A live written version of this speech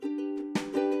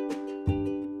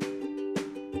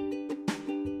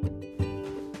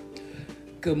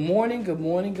Good morning, good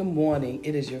morning, good morning.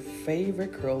 It is your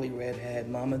favorite curly redhead,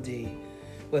 Mama D,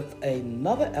 with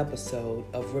another episode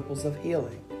of Ripples of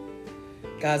Healing.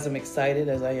 Guys, I'm excited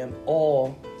as I am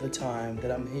all the time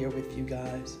that I'm here with you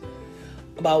guys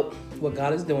about what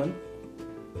God is doing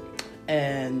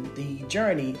and the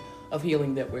journey of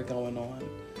healing that we're going on.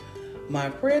 My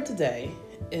prayer today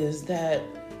is that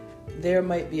there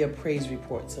might be a praise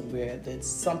report somewhere, that's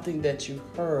something that you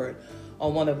heard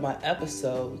on one of my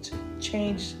episodes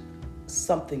changed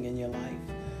something in your life.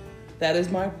 That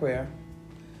is my prayer.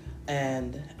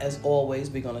 And as always,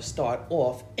 we're going to start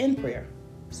off in prayer.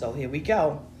 So here we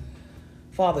go.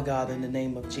 Father God, in the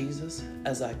name of Jesus,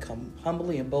 as I come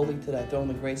humbly and boldly to thy throne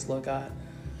of grace, Lord God,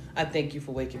 I thank you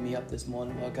for waking me up this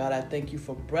morning, Lord God. I thank you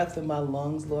for breath in my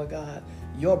lungs, Lord God,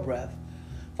 your breath.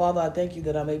 Father, I thank you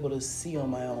that I'm able to see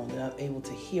on my own, that I'm able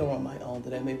to hear on my own,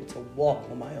 that I'm able to walk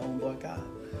on my own, Lord God.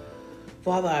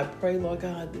 Father, I pray, Lord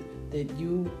God, that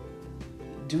you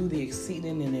do the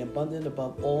exceeding and the abundant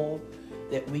above all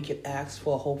that we could ask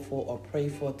for, hope for, or pray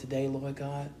for today, Lord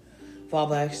God.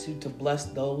 Father, I ask you to bless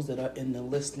those that are in the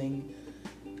listening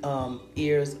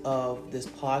ears of this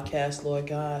podcast, Lord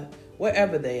God,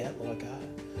 wherever they are, Lord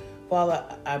God. Father,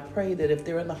 I pray that if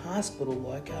they're in the hospital,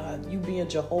 Lord God, you being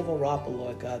Jehovah Rapha,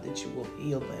 Lord God, that you will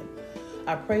heal them.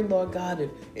 I pray, Lord God,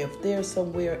 if they're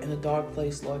somewhere in a dark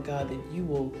place, Lord God, that you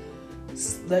will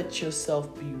let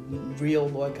yourself be real,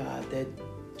 Lord God, that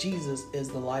Jesus is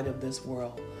the light of this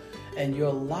world and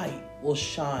your light will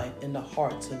shine in the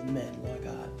hearts of men, Lord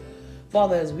God.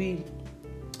 Father, as we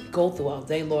go through our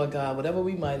day, Lord God, whatever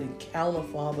we might encounter,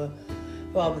 Father,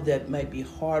 that might be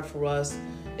hard for us.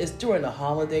 It's during the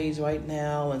holidays right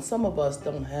now, and some of us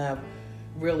don't have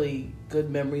really good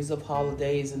memories of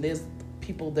holidays, and there's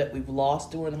people that we've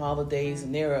lost during holidays,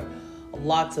 and there are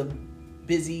lots of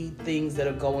busy things that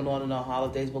are going on in our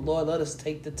holidays. But Lord, let us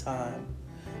take the time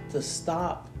to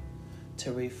stop,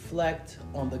 to reflect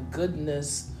on the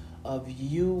goodness of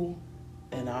you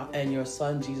and your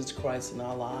Son, Jesus Christ, in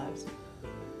our lives.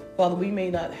 Father, we may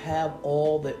not have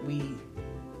all that we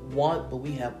want, but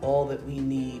we have all that we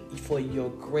need, for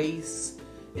your grace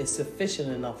is sufficient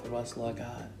enough for us, Lord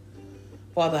God.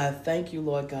 Father, I thank you,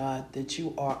 Lord God, that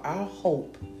you are our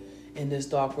hope in this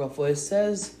dark world. For it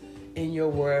says in your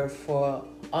word, for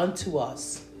unto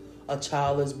us a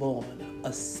child is born,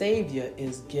 a Savior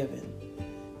is given.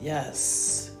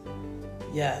 Yes.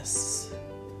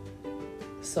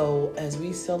 So as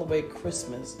we celebrate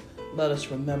Christmas, let us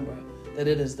remember that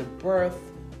it is the birth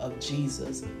of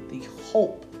Jesus, the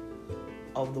hope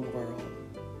of the world.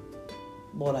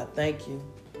 Lord, I thank you.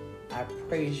 I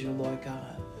praise you, Lord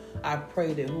God. I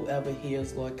pray that whoever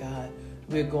hears, Lord God,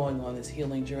 we're going on this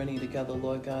healing journey together,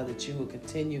 Lord God, that you will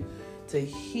continue to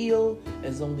heal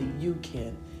as only you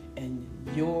can in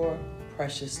your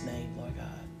precious name, Lord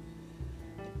God.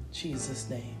 In Jesus'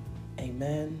 name,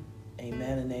 amen,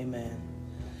 amen, and amen.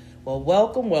 Well,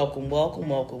 welcome.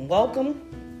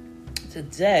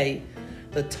 Today,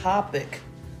 the topic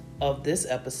of this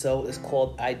episode is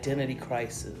called Identity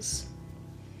Crisis.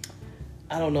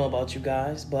 I don't know about you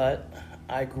guys, but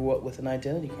I grew up with an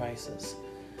identity crisis.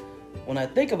 When I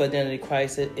think of identity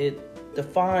crisis, it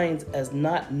defines as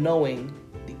not knowing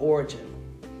the origin.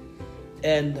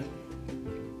 And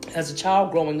as a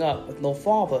child growing up with no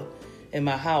father in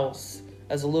my house,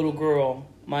 as a little girl,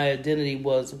 my identity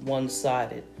was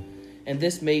one-sided. And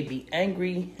this made me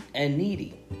angry and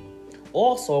needy.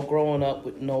 Also, growing up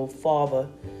with no father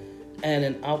and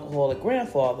an alcoholic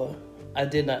grandfather, I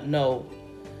did not know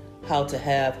how to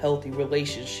have healthy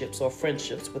relationships or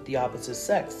friendships with the opposite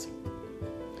sex.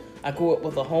 I grew up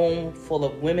with a home full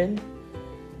of women.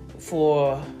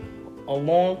 For a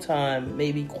long time,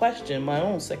 maybe questioned my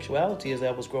own sexuality as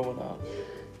I was growing up.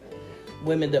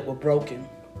 Women that were broken,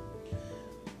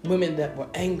 women that were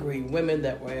angry, women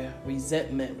that were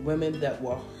resentment, women that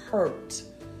were hurt,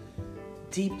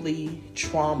 deeply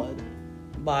traumatized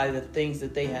by the things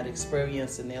that they had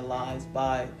experienced in their lives,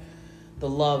 by the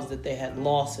loves that they had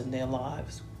lost in their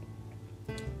lives.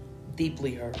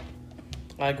 Deeply hurt.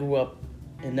 I grew up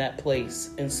in that place,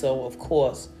 and so of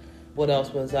course, what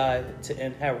else was I to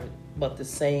inherit but the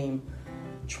same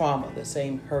trauma, the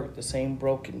same hurt, the same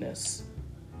brokenness?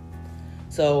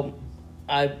 So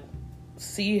I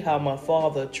see how my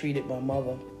father treated my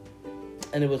mother,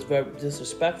 and it was very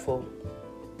disrespectful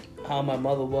how my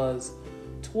mother was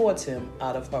towards him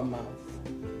out of her mouth.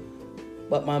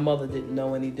 But my mother didn't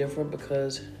know any different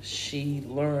because she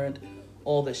learned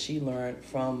all that she learned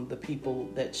from the people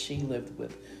that she lived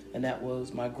with. And that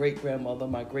was my great-grandmother,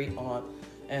 my great-aunt,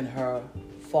 and her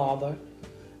father,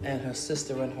 and her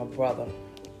sister and her brother.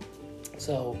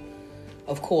 So,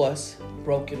 of course,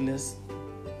 brokenness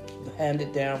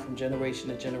handed down from generation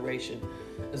to generation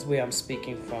is where I'm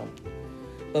speaking from.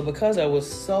 But because I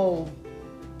was so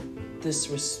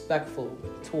disrespectful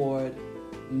toward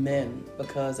men,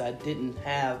 because I didn't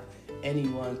have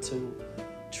anyone to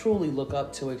truly look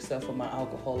up to except for my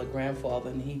alcoholic grandfather,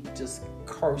 and he just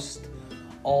cursed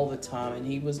all the time and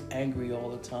he was angry all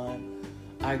the time,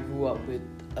 I grew up with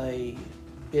a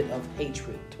bit of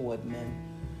hatred toward men.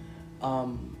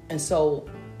 And so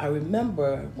I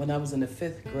remember when I was in the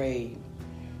 5th grade,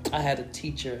 I had a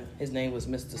teacher. His name was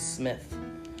Mr. Smith.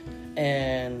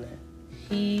 And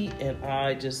he and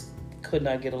I just could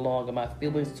not get along, and my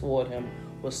feelings toward him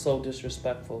were so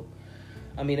disrespectful.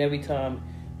 I mean, every time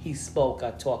he spoke,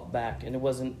 I talked back, and it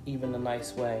wasn't even a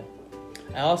nice way.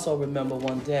 I also remember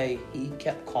one day he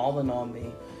kept calling on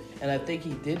me, and I think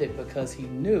he did it because he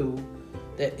knew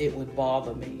that it would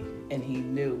bother me, and he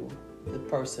knew the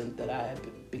person that I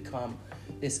had become,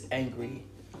 this angry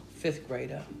 5th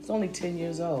grader. I was only 10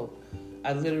 years old.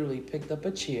 I literally picked up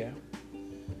a chair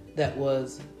that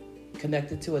was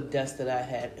connected to a desk that I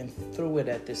had and threw it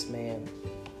at this man.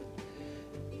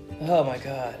 Oh my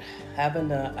God,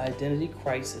 having an identity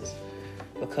crisis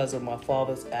because of my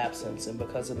father's absence and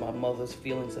because of my mother's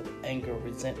feelings of anger,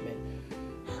 resentment,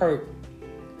 hurt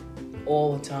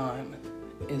all the time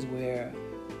is where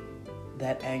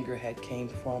that anger had came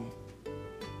from.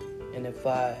 And if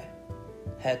I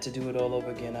had to do it all over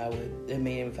again, I would. I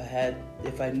mean,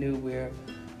 if I knew where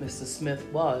Mr. Smith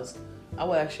was, I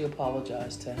would actually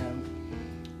apologize to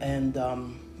him and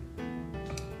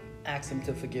ask him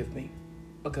to forgive me,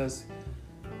 because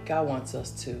God wants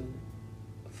us to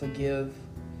forgive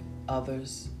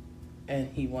others, and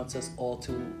he wants us all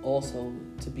to also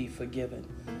to be forgiven.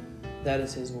 That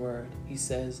is his word. He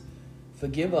says,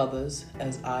 forgive others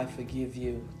as I forgive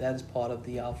you. That is part of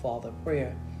the Our Father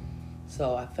prayer.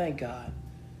 So I thank God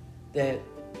that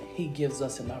he gives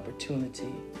us an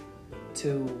opportunity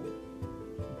to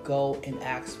go and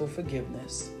ask for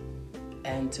forgiveness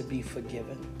and to be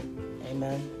forgiven.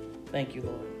 Amen. Thank you,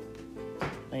 Lord.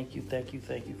 Thank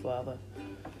you, Father.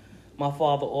 My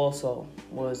father also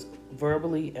was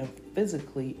verbally and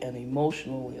physically and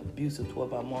emotionally abusive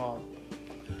toward my mom.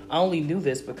 I only knew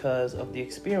this because of the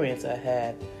experience I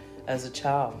had as a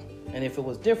child. And if it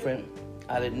was different,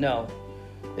 I didn't know.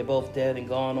 They're both dead and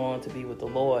gone on to be with the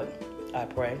Lord, I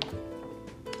pray.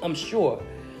 I'm sure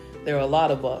there are a lot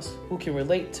of us who can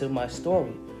relate to my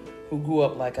story, who grew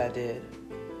up like I did.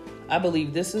 I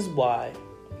believe this is why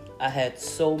I had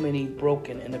so many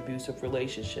broken and abusive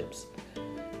relationships.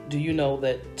 Do you know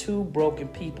that 2 broken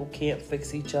people can't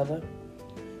fix each other?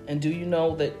 And do you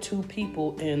know that 2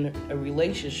 people in a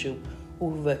relationship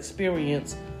who have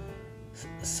experienced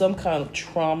some kind of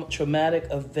traumatic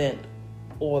event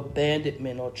or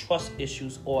abandonment or trust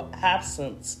issues or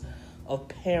absence of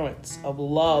parents, of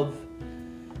love,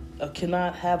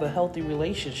 cannot have a healthy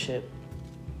relationship?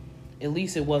 At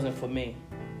least it wasn't for me.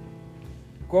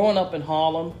 Growing up in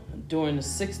Harlem during the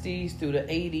 60s through the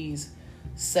 80s,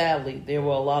 sadly, there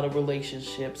were a lot of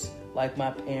relationships like my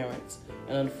parents.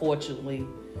 And unfortunately,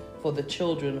 for the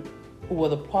children who were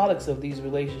the products of these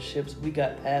relationships, we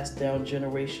got passed down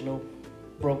generational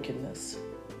brokenness.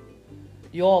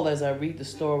 Y'all, as I read the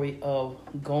story of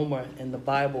Gomer in the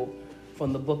Bible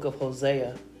from the book of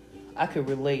Hosea, I could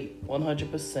relate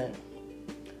 100%.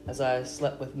 As I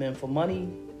slept with men for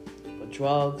money, for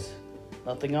drugs,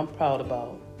 nothing I'm proud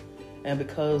about. And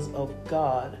because of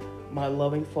God, my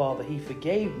loving Father, he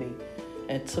forgave me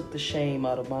and took the shame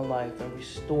out of my life and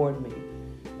restored me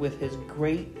with his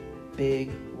great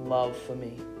big love for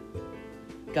me.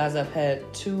 Guys, I've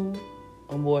had 2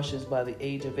 abortions by the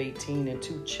age of 18 and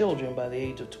 2 children by the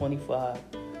age of 25.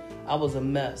 I was a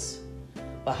mess.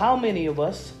 But how many of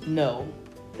us know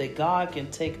that God can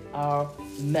take our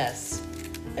mess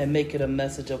and make it a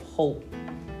message of hope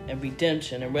and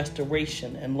redemption and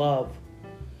restoration and love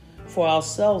for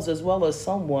ourselves as well as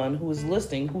someone who is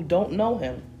listening who don't know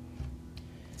him?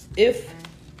 If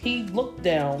he looked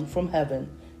down from heaven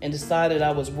and decided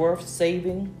I was worth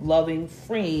saving, loving,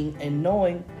 freeing, and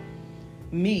knowing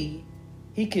me,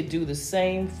 he could do the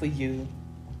same for you.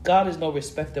 God is no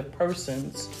respecter of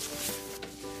persons,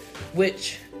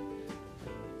 which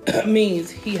means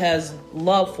he has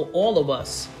love for all of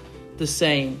us the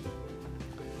same.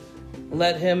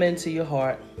 Let him into your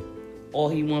heart. All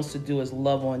he wants to do is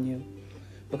love on you,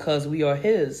 because we are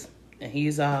his and he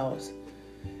is ours.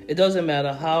 It doesn't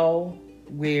matter how,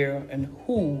 where, and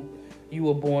who you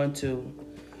were born to.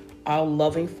 Our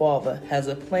loving Father has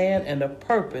a plan and a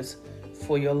purpose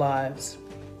for your lives.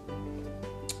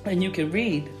 And you can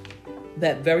read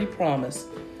that very promise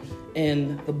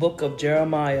in the book of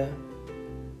Jeremiah,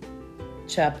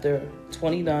 chapter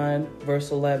 29,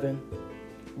 verse 11.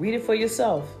 Read it for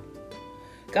yourself.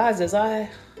 Guys, as I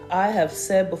have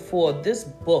said before, this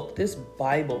book, this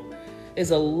Bible,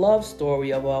 is a love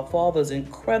story of our Father's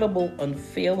incredible,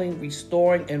 unfailing,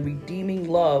 restoring, and redeeming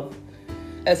love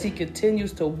as He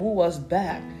continues to woo us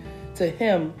back to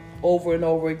Him over and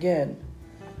over again.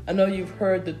 I know you've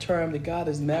heard the term that God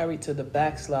is married to the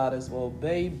backsliders. Well,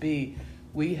 baby,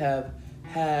 we have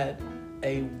had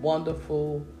a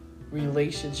wonderful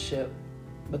relationship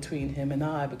between Him and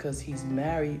I because He's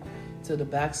married to the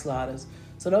backsliders.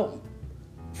 So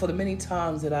for the many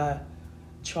times that I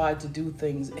tried to do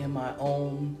things in my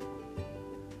own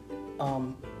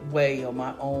way or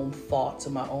my own thoughts or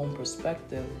my own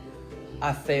perspective,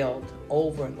 I failed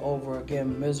over and over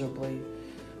again miserably.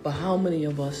 But how many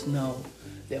of us know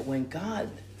that when God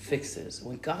fixes,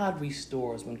 when God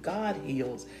restores, when God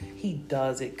heals, He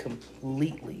does it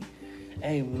completely?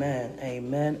 Amen,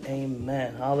 amen,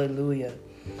 amen. Hallelujah.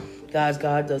 Guys,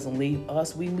 God doesn't leave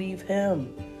us, we leave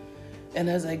Him. And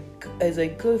as a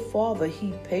good Father,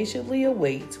 He patiently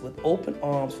awaits with open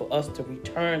arms for us to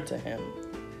return to Him.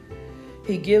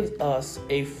 He gives us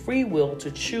a free will to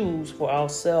choose for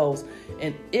ourselves,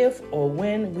 and if or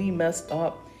when we mess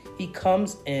up, He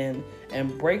comes in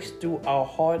and breaks through our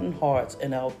hardened hearts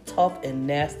and our tough and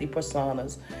nasty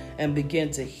personas and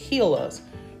begin to heal us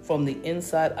from the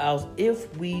inside out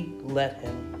if we let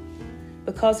Him.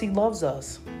 Because He loves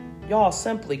us. Y'all,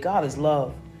 simply, God is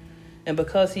love. And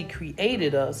because He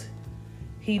created us,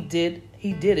 He did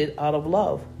it out of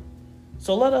love.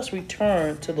 So let us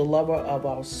return to the lover of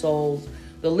our souls,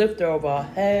 the lifter of our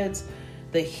heads,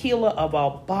 the healer of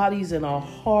our bodies and our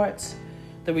hearts,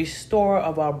 the restorer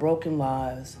of our broken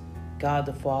lives, God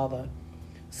the Father,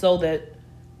 so that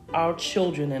our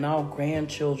children and our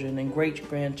grandchildren and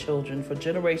great-grandchildren for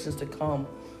generations to come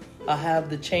have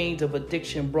the chains of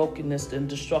addiction, brokenness, and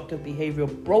destructive behavior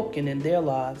broken in their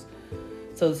lives,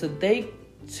 so that they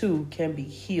too can be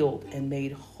healed and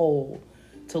made whole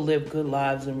to live good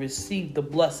lives and receive the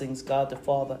blessings God the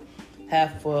Father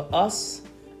have for us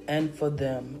and for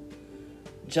them.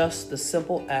 Just the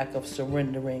simple act of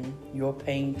surrendering your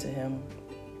pain to Him.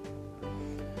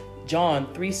 John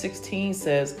 3:16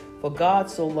 says, "For God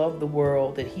so loved the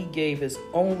world that He gave His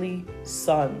only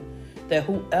Son, that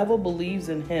whoever believes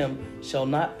in Him shall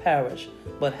not perish,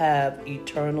 but have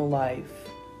eternal life."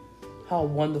 How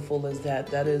wonderful is that?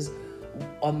 That is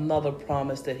another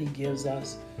promise that He gives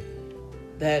us,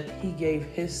 that He gave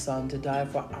His Son to die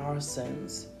for our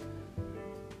sins,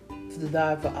 to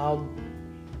die for our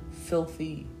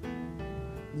filthy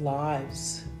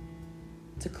lives,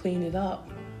 to clean it up.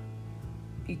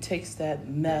 He takes that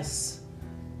mess,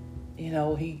 He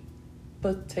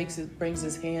brings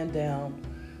His hand down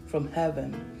from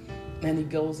heaven, and He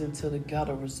goes into the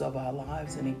gutters of our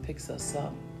lives, and He picks us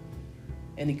up,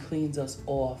 and He cleans us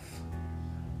off,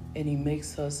 and He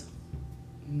makes us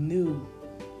new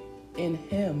in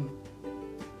Him,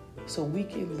 so we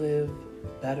can live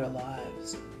better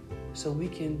lives, so we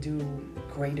can do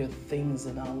greater things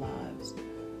in our lives,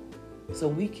 so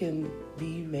we can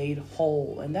be made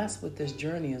whole. And that's what this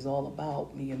journey is all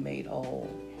about, being made whole.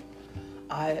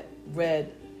 I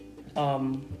read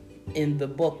in the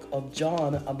book of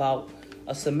John about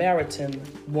a Samaritan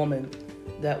woman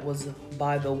that was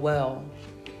by the well,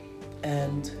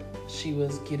 and she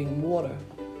was getting water.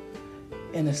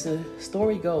 And the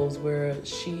story goes where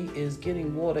she is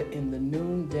getting water in the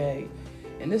noonday,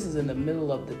 and this is in the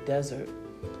middle of the desert.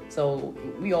 So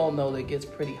we all know that it gets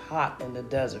pretty hot in the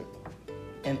desert.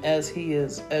 And as she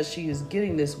is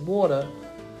getting this water,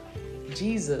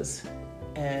 Jesus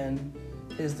and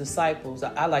His disciples,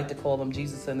 I like to call them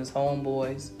Jesus and His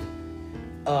homeboys,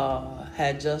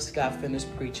 had just got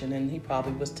finished preaching, and He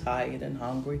probably was tired and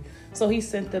hungry. So He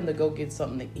sent them to go get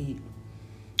something to eat.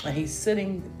 And He's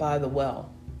sitting by the well,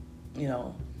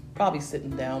 probably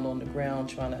sitting down on the ground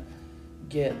trying to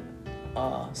get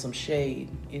some shade,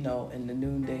 in the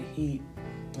noonday heat.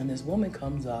 And this woman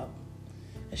comes up,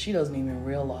 and she doesn't even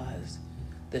realize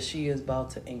that she is about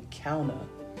to encounter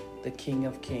the King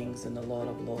of Kings and the Lord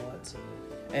of Lords,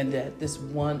 and that this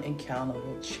one encounter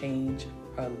will change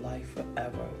her life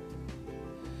forever.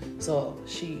 So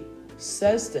she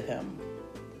says to him,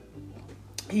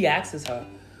 he asks her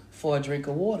for a drink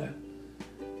of water,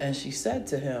 and she said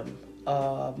to him,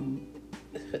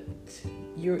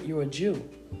 you're a Jew.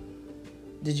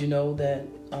 Did you know that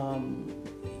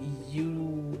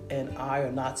you and I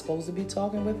are not supposed to be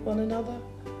talking with one another?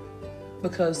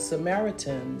 Because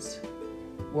Samaritans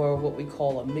were what we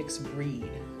call a mixed breed.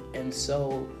 And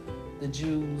so the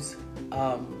Jews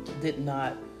did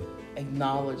not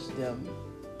acknowledge them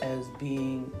as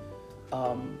being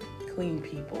clean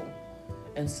people.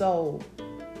 And so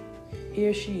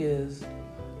here she is,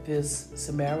 this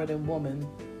Samaritan woman,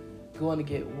 going to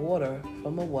get water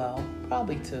from a well,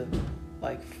 probably to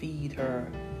like feed her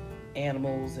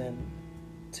animals and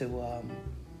to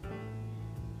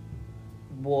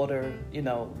water,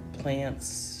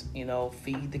 plants,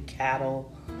 feed the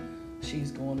cattle.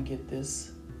 She's going to get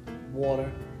this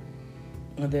water.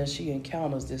 And then she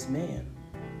encounters this man.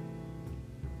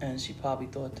 And she probably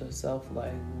thought to herself,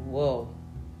 like, whoa,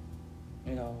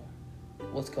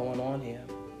 what's going on here?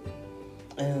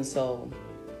 And so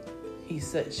she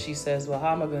says, well,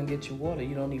 how am I going to get you water?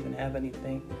 You don't even have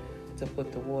anything to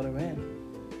put the water in.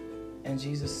 And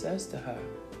Jesus says to her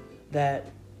that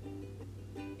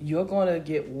you're going to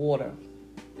get water,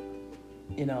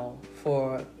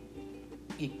 for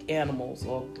animals,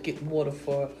 or get water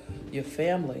for your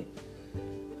family.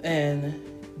 And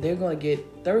they're going to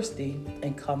get thirsty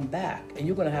and come back. And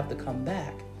you're going to have to come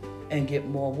back and get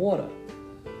more water.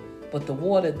 But the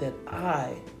water that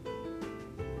I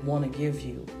want to give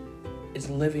you is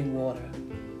living water.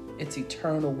 It's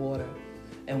eternal water.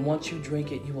 And once you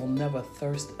drink it, you will never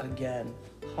thirst again.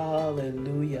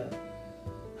 Hallelujah.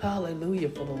 Hallelujah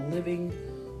for the living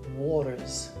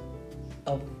waters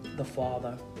of the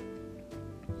Father.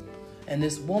 And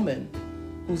this woman,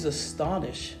 who's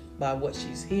astonished by what she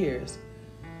hears,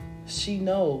 she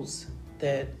knows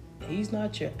that he's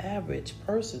not your average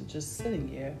person just sitting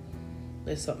here.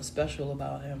 There's something special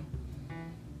about him.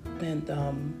 And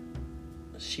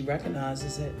she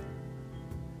recognizes it.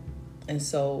 And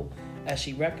so as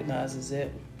she recognizes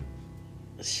it,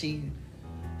 she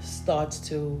starts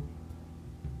to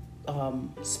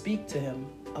speak to him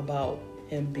about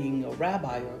him being a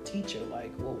rabbi or a teacher.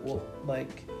 Like,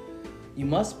 like you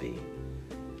must be,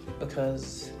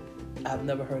 because I've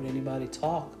never heard anybody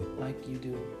talk like you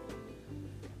do.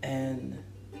 And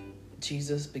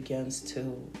Jesus begins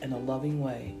to, in a loving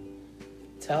way,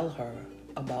 tell her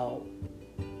about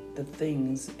the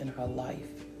things in her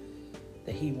life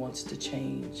that he wants to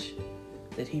change,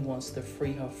 that he wants to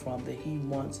free her from, that he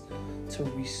wants to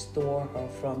restore her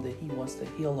from, that he wants to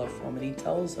heal her from. And he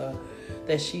tells her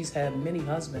that she's had many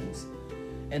husbands,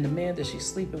 and the man that she's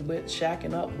sleeping with,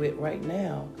 shacking up with right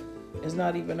now, is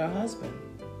not even her husband.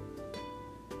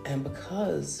 And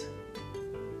because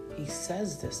he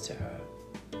says this to her,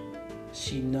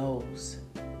 she knows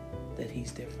that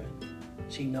he's different.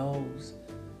 She knows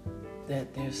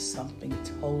that there's something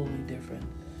totally different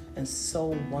and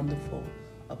so wonderful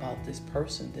about this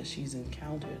person that she's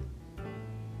encountered.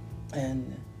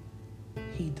 And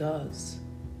he does.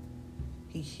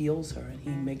 He heals her and he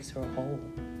makes her whole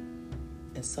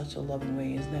in such a loving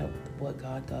way. Isn't that what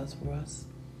God does for us?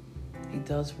 He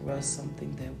does for us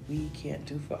something that we can't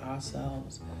do for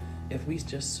ourselves if we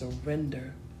just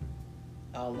surrender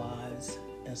our lives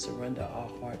and surrender our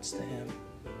hearts to him.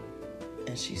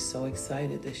 And she's so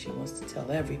excited that she wants to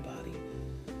tell everybody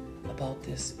about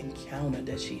this encounter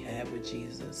that she had with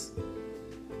Jesus.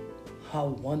 How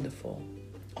wonderful.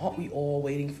 Aren't we all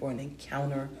waiting for an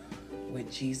encounter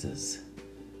with Jesus?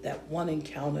 That one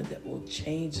encounter that will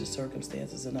change the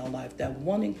circumstances in our life. That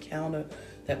one encounter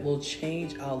that will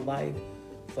change our life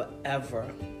forever.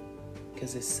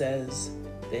 Because it says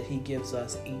that he gives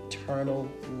us eternal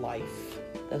life.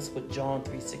 That's what John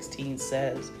 3:16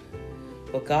 says.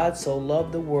 But God so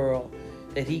loved the world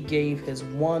that he gave his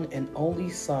one and only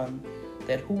Son,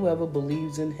 that whoever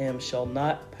believes in him shall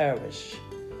not perish,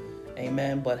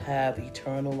 amen, but have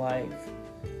eternal life.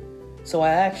 So I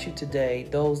ask you today,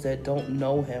 those that don't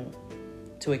know him,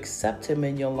 to accept him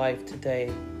in your life today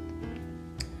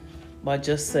by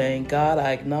just saying, God,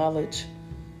 I acknowledge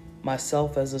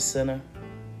myself as a sinner.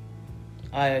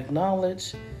 I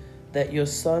acknowledge that your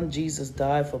Son Jesus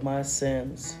died for my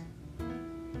sins.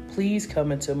 Please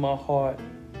come into my heart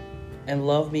and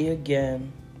love me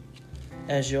again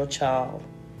as your child.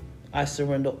 I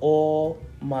surrender all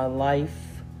my life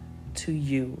to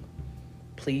you.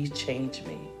 Please change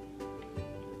me.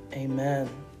 Amen.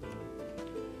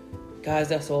 Guys,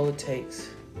 that's all it takes.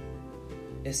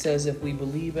 It says if we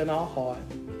believe in our heart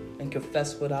and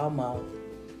confess with our mouth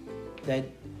that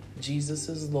Jesus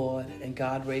is Lord and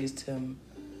God raised him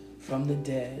from the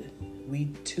dead, we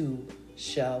too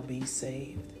shall be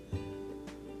saved.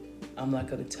 I'm not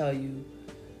going to tell you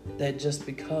that just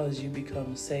because you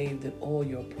become saved that all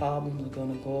your problems are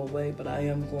going to go away, but I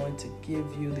am going to give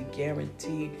you the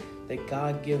guarantee that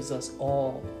God gives us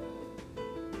all,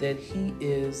 that he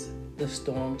is the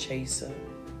storm chaser.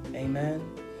 Amen.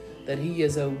 That he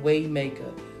is a way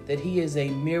maker, that he is a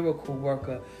miracle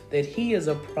worker, that he is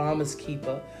a promise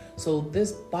keeper. So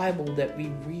this Bible that we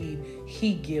read,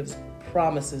 he gives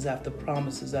promises after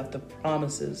promises after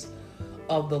promises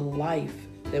of the life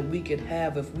that we could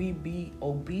have if we be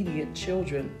obedient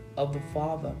children of the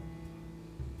Father.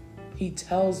 He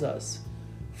tells us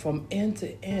from end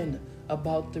to end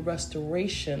about the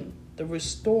restoration, the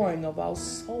restoring of our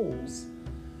souls,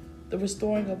 the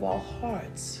restoring of our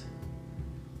hearts,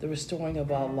 the restoring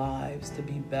of our lives to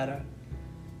be better.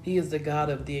 He is the God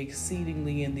of the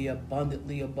exceedingly and the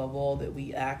abundantly above all that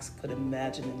we ask, could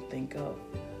imagine, and think of.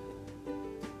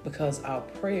 Because our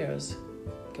prayers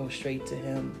go straight to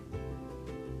Him.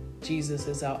 Jesus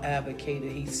is our advocate.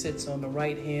 He sits on the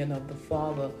right hand of the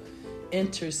Father,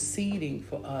 interceding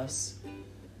for us,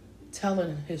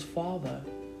 telling His Father,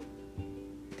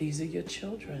 these are your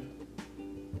children.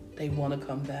 They want to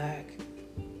come back.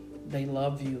 They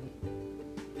love you.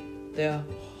 Their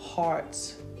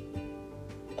hearts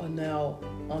are now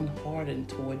unhardened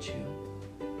towards you.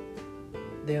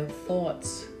 Their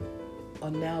thoughts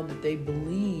are now that they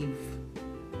believe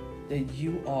that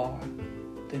you are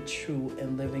the true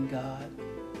and living God,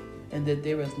 and that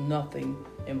there is nothing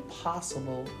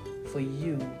impossible for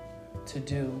you to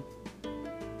do.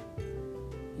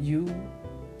 You,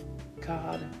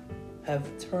 God, have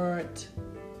turned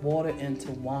water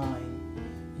into wine.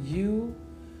 You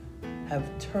have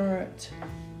turned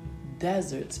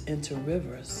deserts into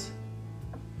rivers.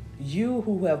 You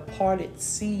who have parted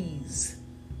seas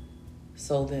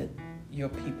so that your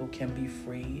people can be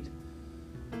freed.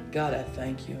 God, I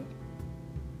thank you.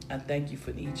 I thank you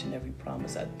for each and every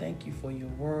promise. I thank you for your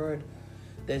word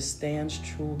that stands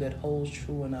true, that holds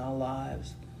true in our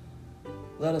lives.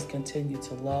 Let us continue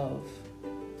to love.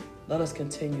 Let us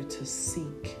continue to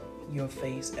seek your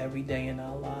face every day in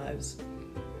our lives.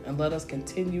 And let us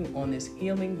continue on this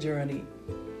healing journey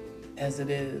as it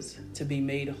is to be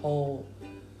made whole,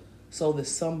 so that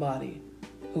somebody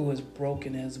who is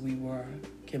broken as we were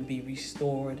can be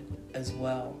restored as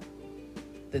well.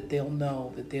 That they'll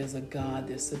know that there's a God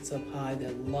that sits up high,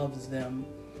 that loves them,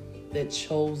 that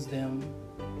chose them,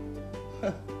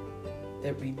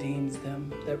 that redeems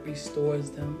them, that restores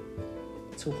them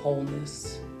to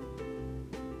wholeness.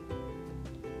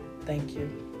 Thank you.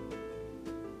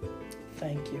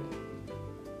 Thank you.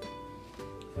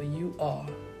 For you are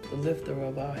the lifter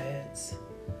of our heads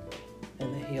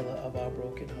and the healer of our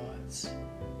broken hearts.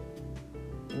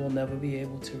 We'll never be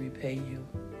able to repay you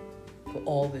for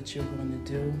all that you're going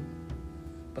to do.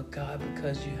 But God,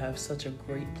 because you have such a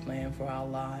great plan for our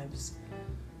lives,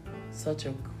 such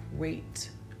a great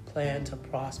plan to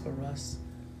prosper us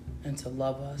and to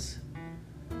love us,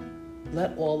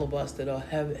 let all of us that are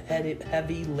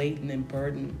heavy laden and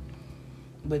burdened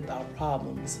with our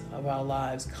problems of our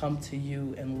lives come to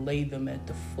you and lay them at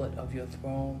the foot of your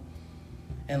throne.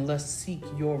 And let's seek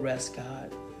your rest,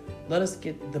 God. Let us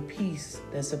get the peace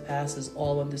that surpasses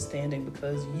all understanding,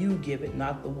 because you give it,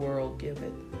 not the world give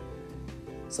it.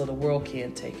 So the world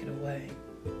can't take it away.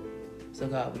 So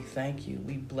God, we thank you.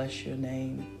 We bless your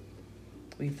name.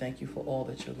 We thank you for all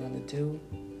that you're going to do.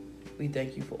 We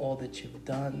thank you for all that you've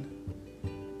done.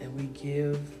 And we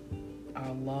give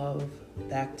our love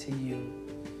back to you.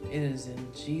 It is in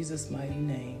Jesus' mighty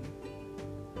name.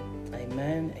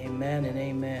 Amen, amen, and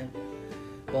amen.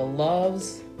 Well,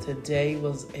 loves, today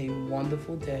was a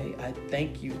wonderful day. I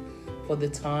thank you for the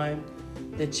time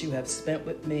that you have spent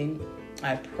with me.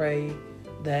 I pray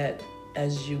that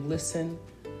as you listen,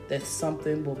 that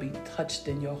something will be touched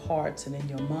in your hearts and in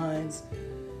your minds,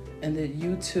 and that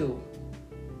you too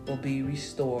will be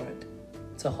restored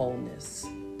to wholeness.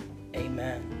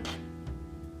 Amen.